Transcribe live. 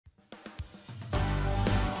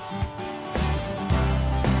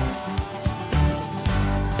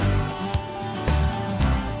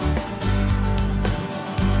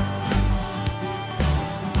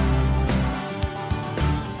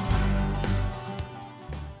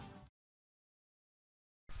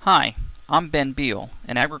Hi, I'm Beale,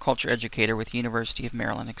 an agriculture educator with the University of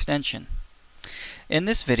Maryland Extension. In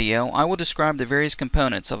this video, I will describe the various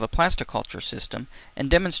components of a plasticulture system and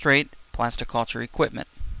demonstrate plasticulture equipment.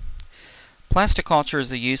 Plasticulture is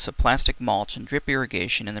the use of plastic mulch and drip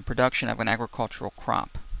irrigation in the production of an agricultural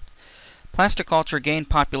crop. Plasticulture gained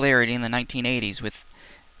popularity in the 1980s with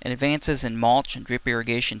advances in mulch and drip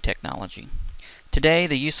irrigation technology. Today,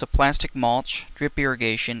 the use of plastic mulch, drip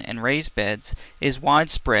irrigation, and raised beds is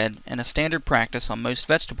widespread and a standard practice on most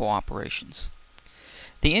vegetable operations.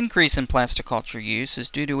 The increase in plasticulture use is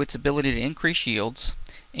due to its ability to increase yields,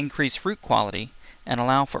 increase fruit quality, and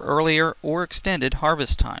allow for earlier or extended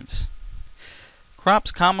harvest times.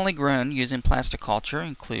 Crops commonly grown using plasticulture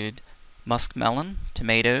include muskmelon,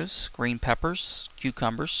 tomatoes, green peppers,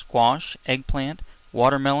 cucumbers, squash, eggplant,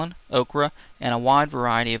 watermelon, okra, and a wide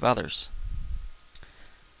variety of others.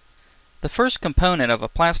 The first component of a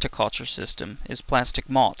plasticulture system is plastic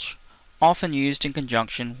mulch, often used in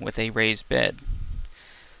conjunction with a raised bed.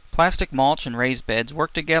 Plastic mulch and raised beds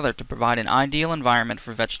work together to provide an ideal environment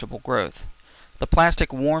for vegetable growth. The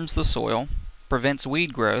plastic warms the soil, prevents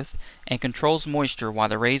weed growth, and controls moisture, while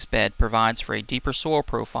the raised bed provides for a deeper soil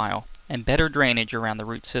profile and better drainage around the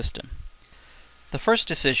root system. The first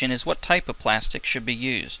decision is what type of plastic should be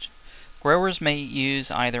used. Growers may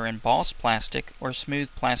use either embossed plastic or smooth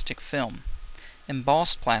plastic film.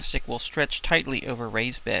 Embossed plastic will stretch tightly over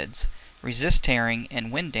raised beds, resist tearing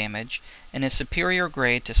and wind damage, and is superior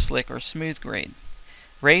grade to slick or smooth grade.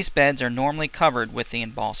 Raised beds are normally covered with the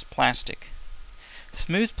embossed plastic.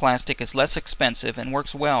 Smooth plastic is less expensive and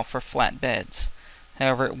works well for flat beds.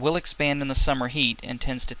 However, it will expand in the summer heat and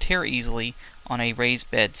tends to tear easily on a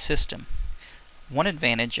raised bed system. One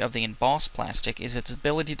advantage of the embossed plastic is its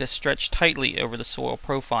ability to stretch tightly over the soil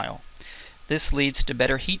profile. This leads to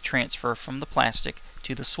better heat transfer from the plastic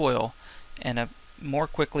to the soil and more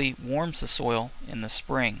quickly warms the soil in the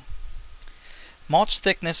spring. Mulch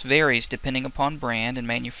thickness varies depending upon brand and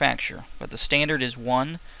manufacturer, but the standard is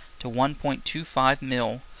 1 to 1.25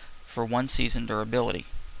 mil for one season durability.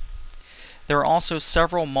 There are also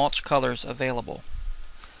several mulch colors available.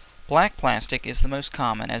 Black plastic is the most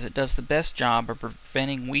common as it does the best job of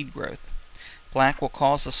preventing weed growth. Black will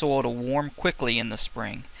cause the soil to warm quickly in the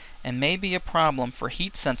spring and may be a problem for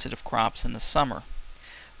heat-sensitive crops in the summer.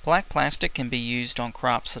 Black plastic can be used on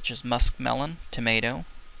crops such as muskmelon, tomato,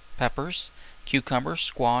 peppers, cucumber,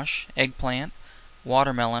 squash, eggplant,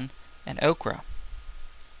 watermelon, and okra.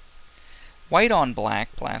 White on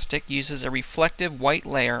black plastic uses a reflective white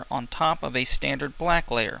layer on top of a standard black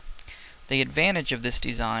layer. The advantage of this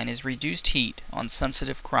design is reduced heat on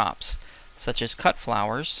sensitive crops, such as cut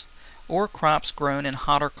flowers, or crops grown in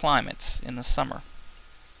hotter climates in the summer.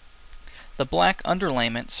 The black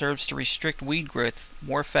underlayment serves to restrict weed growth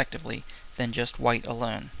more effectively than just white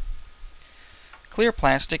alone. Clear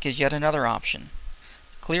plastic is yet another option.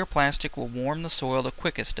 Clear plastic will warm the soil the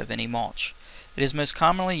quickest of any mulch. It is most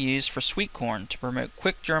commonly used for sweet corn to promote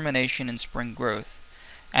quick germination and spring growth.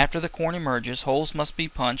 After the corn emerges, holes must be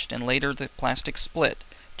punched and later the plastic split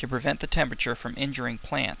to prevent the temperature from injuring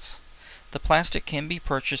plants. The plastic can be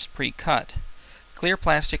purchased pre-cut. Clear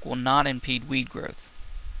plastic will not impede weed growth.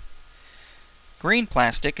 Green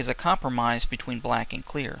plastic is a compromise between black and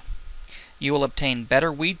clear. You will obtain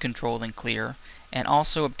better weed control than clear and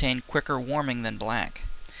also obtain quicker warming than black.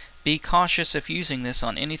 Be cautious if using this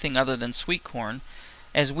on anything other than sweet corn,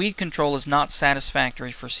 as weed control is not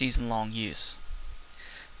satisfactory for season-long use.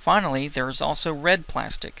 Finally, there is also red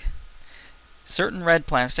plastic. Certain red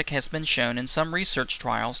plastic has been shown in some research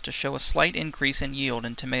trials to show a slight increase in yield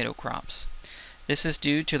in tomato crops. This is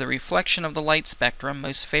due to the reflection of the light spectrum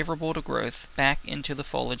most favorable to growth back into the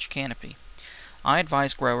foliage canopy. I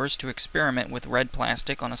advise growers to experiment with red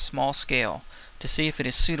plastic on a small scale to see if it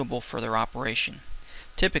is suitable for their operation.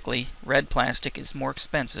 Typically, red plastic is more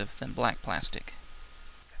expensive than black plastic.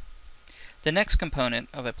 The next component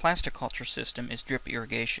of a plasticulture system is drip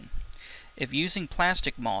irrigation. If using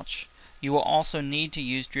plastic mulch, you will also need to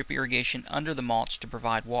use drip irrigation under the mulch to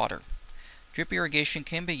provide water. Drip irrigation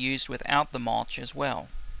can be used without the mulch as well.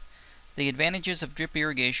 The advantages of drip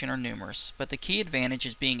irrigation are numerous, but the key advantage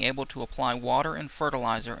is being able to apply water and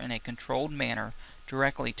fertilizer in a controlled manner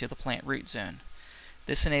directly to the plant root zone.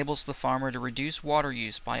 This enables the farmer to reduce water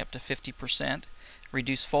use by up to 50%,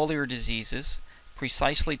 reduce foliar diseases,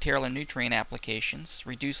 precisely tailor nutrient applications,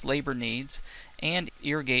 reduce labor needs, and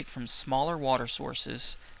irrigate from smaller water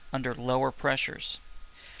sources under lower pressures.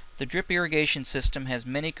 The drip irrigation system has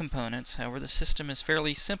many components, however the system is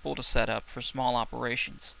fairly simple to set up for small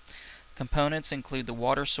operations. Components include the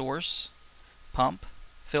water source, pump,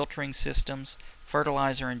 filtering systems,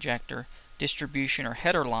 fertilizer injector, distribution or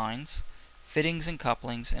header lines, fittings and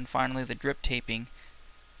couplings, and finally the drip taping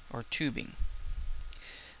or tubing.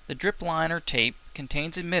 The drip line or tape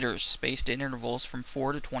contains emitters spaced at intervals from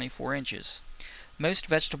 4 to 24 inches. Most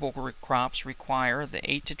vegetable crops require the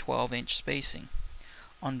 8 to 12 inch spacing.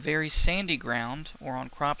 On very sandy ground or on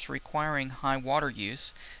crops requiring high water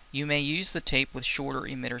use, you may use the tape with shorter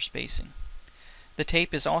emitter spacing. The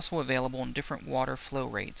tape is also available in different water flow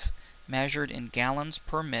rates, measured in gallons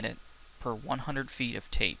per minute per 100 feet of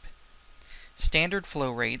tape. Standard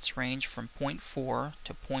flow rates range from 0.4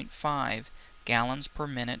 to 0.5 gallons per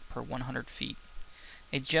minute per 100 feet.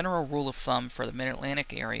 A general rule of thumb for the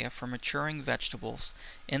Mid-Atlantic area for maturing vegetables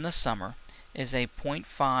in the summer is a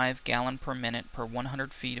 0.5 gallon per minute per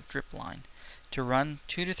 100 feet of drip line to run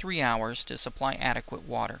 2 to 3 hours to supply adequate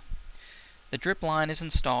water. The drip line is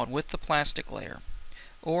installed with the plastic layer,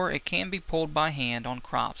 or it can be pulled by hand on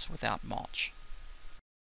crops without mulch.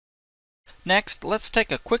 Next, let's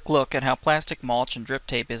take a quick look at how plastic mulch and drip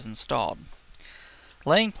tape is installed.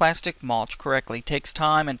 Laying plastic mulch correctly takes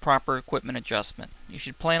time and proper equipment adjustment. You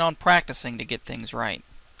should plan on practicing to get things right.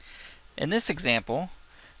 In this example,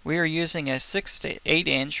 we are using a 6 to 8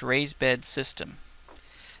 inch raised bed system.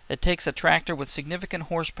 It takes a tractor with significant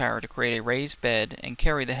horsepower to create a raised bed and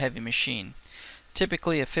carry the heavy machine.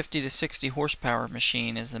 Typically a 50 to 60 horsepower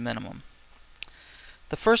machine is the minimum.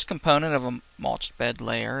 The first component of a mulched bed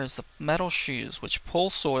layer is the metal shoes, which pull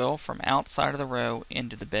soil from outside of the row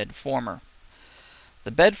into the bed former.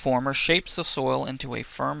 The bed former shapes the soil into a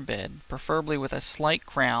firm bed, preferably with a slight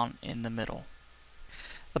crown in the middle.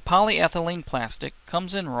 The polyethylene plastic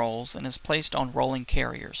comes in rolls and is placed on rolling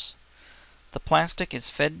carriers. The plastic is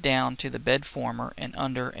fed down to the bed former and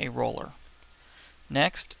under a roller.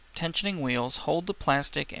 Next, tensioning wheels hold the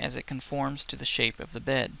plastic as it conforms to the shape of the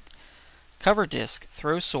bed. Cover disc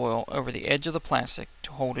throws soil over the edge of the plastic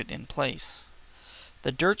to hold it in place.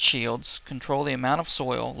 The dirt shields control the amount of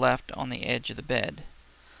soil left on the edge of the bed.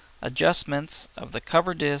 Adjustments of the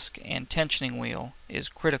cover disc and tensioning wheel is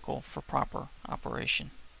critical for proper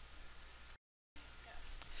operation.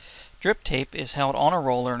 Drip tape is held on a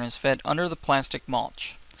roller and is fed under the plastic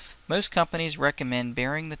mulch. Most companies recommend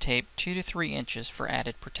burying the tape 2 to 3 inches for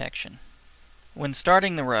added protection. When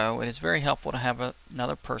starting the row, it is very helpful to have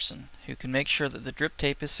another person who can make sure that the drip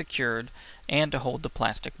tape is secured and to hold the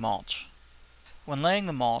plastic mulch. When laying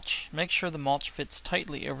the mulch, make sure the mulch fits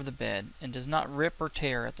tightly over the bed and does not rip or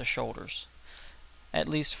tear at the shoulders. At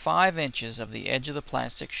least 5 inches of the edge of the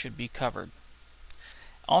plastic should be covered.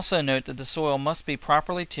 Also note that the soil must be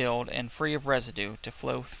properly tilled and free of residue to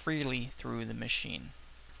flow freely through the machine.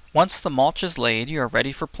 Once the mulch is laid, you are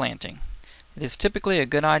ready for planting. It is typically a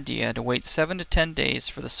good idea to wait 7 to 10 days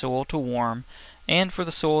for the soil to warm and for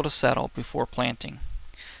the soil to settle before planting.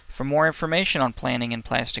 For more information on planting in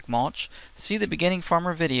plastic mulch, see the Beginning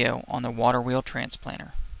Farmer video on the water wheel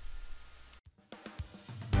transplanter.